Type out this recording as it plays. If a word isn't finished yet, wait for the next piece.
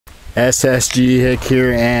SSG Hick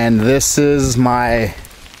here, and this is my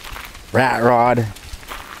rat rod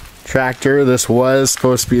tractor. This was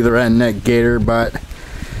supposed to be the redneck gator, but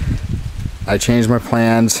I changed my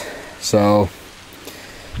plans, so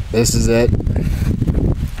this is it.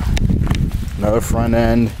 Another front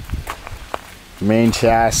end, main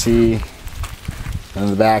chassis, and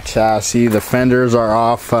the back chassis. The fenders are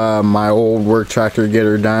off my old work tractor Get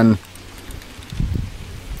Her Done,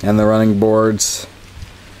 and the running boards.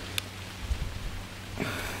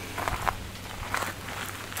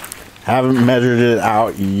 Haven't measured it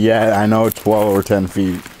out yet. I know it's well over 10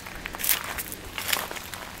 feet.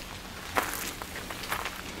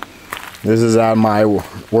 This is out of my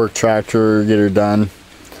work tractor Get Her Done.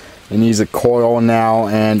 It needs a coil now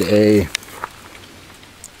and a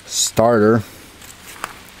starter.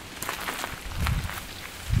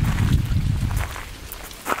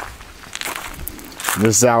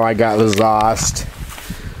 This is how I got the exhaust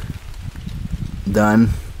done.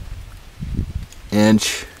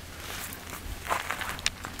 Inch.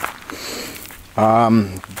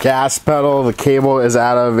 Gas pedal, the cable is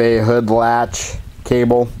out of a hood latch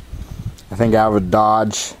cable. I think out of a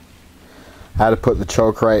Dodge. I had to put the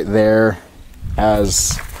choke right there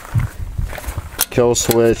as kill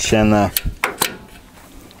switch and the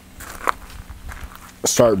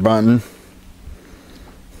start button.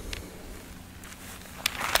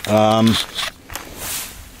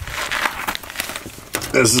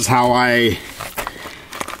 This is how I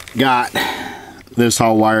got this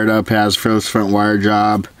all wired up. It has peerless front wire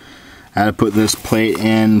job. I had to put this plate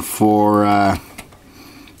in for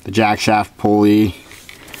the jack shaft pulley.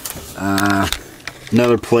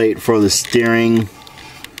 Another plate for the steering.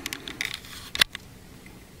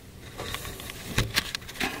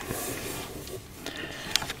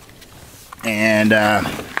 And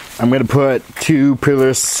I'm going to put two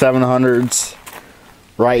peerless 700s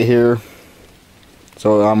right here.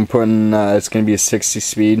 So I'm putting, it's going to be a 60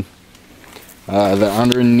 speed. The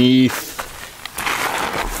underneath,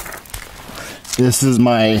 this is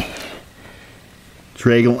my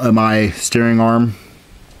my steering arm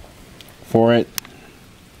for it.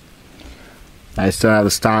 I still have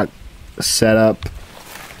the stock set up.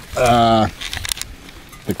 The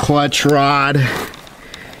clutch rod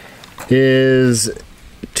is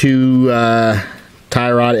two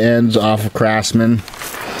tie rod ends off of Craftsman.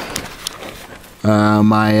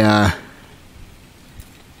 My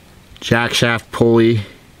jack shaft pulley,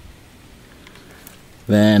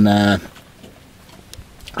 then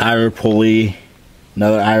IRA pulley,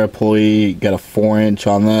 another IRA pulley, got a 4-inch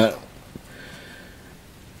on the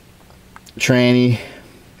tranny.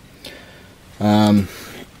 Had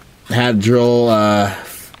to drill a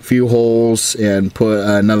few holes and put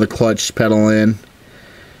another clutch pedal in,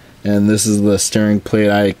 and this is the steering plate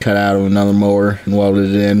I cut out of another mower and welded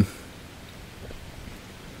it in.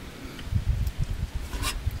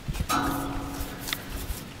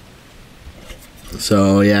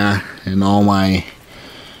 So yeah, and all my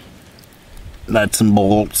nuts and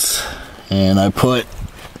bolts, and I put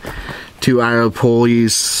two IRA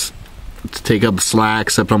pulleys to take up the slack,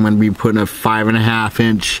 except I'm going to be putting a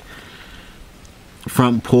 5.5-inch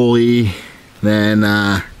front pulley. Then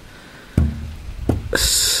I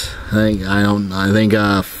think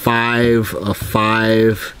a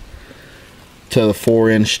 5 to the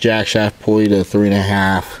 4-inch jack shaft pulley to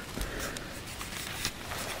 3.5.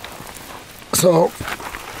 So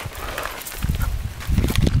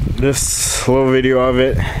this little video of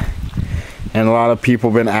it, and a lot of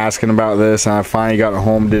people have been asking about this, and I finally got it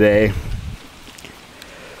home today.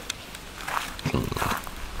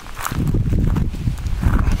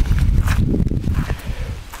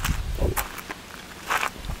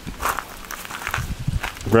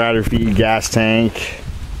 Grinder feed, gas tank,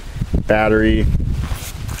 battery.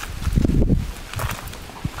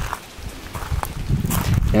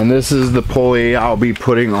 And this is the pulley I'll be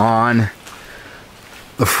putting on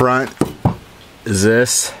the front.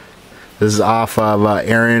 This is off of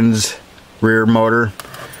Aaron's rear motor,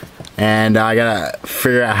 and I gotta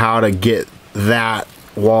figure out how to get that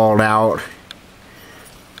walled out,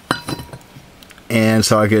 and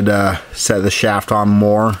so I could set the shaft on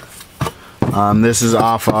more. This is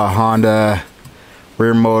off a Honda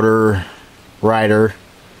rear motor rider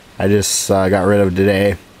I just got rid of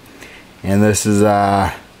today, and this is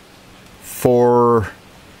 4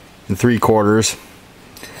 3/4,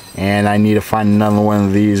 and I need to find another one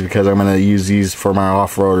of these because I'm going to use these for my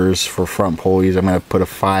off-roaders for front pulleys. I'm going to put a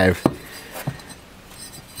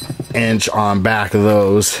 5-inch on back of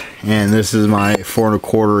those, and this is my 4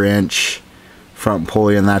 1/4-inch front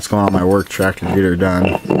pulley, and that's going on my work tractor Get Her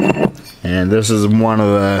Done. And this is one of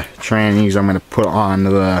the trannies I'm going to put on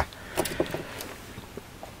the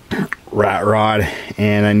rat rod,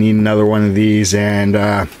 and I need another one of these, and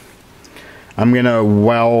I'm gonna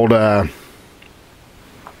weld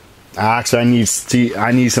actually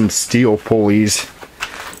I need some steel pulleys.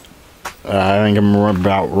 I think I'm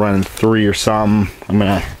about running 3 or something. I'm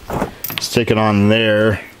gonna stick it on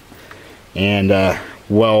there and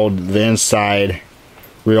weld the inside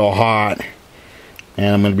real hot,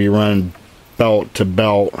 and I'm gonna be running belt to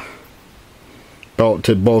both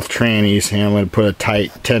trannies, and I'm gonna put a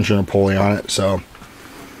tight tensioner pulley on it. So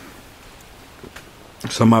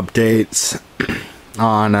some updates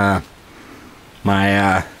on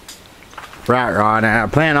my rat rod, and I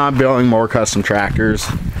plan on building more custom tractors,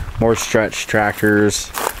 more stretch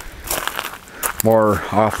tractors, more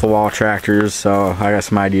off the wall tractors. So I got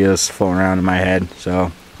some ideas floating around in my head.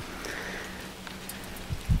 So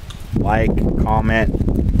like, comment,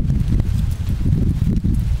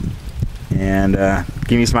 and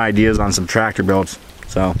give me some ideas on some tractor builds.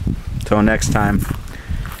 So until next time,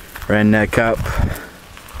 redneck up,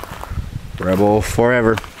 rebel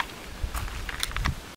forever.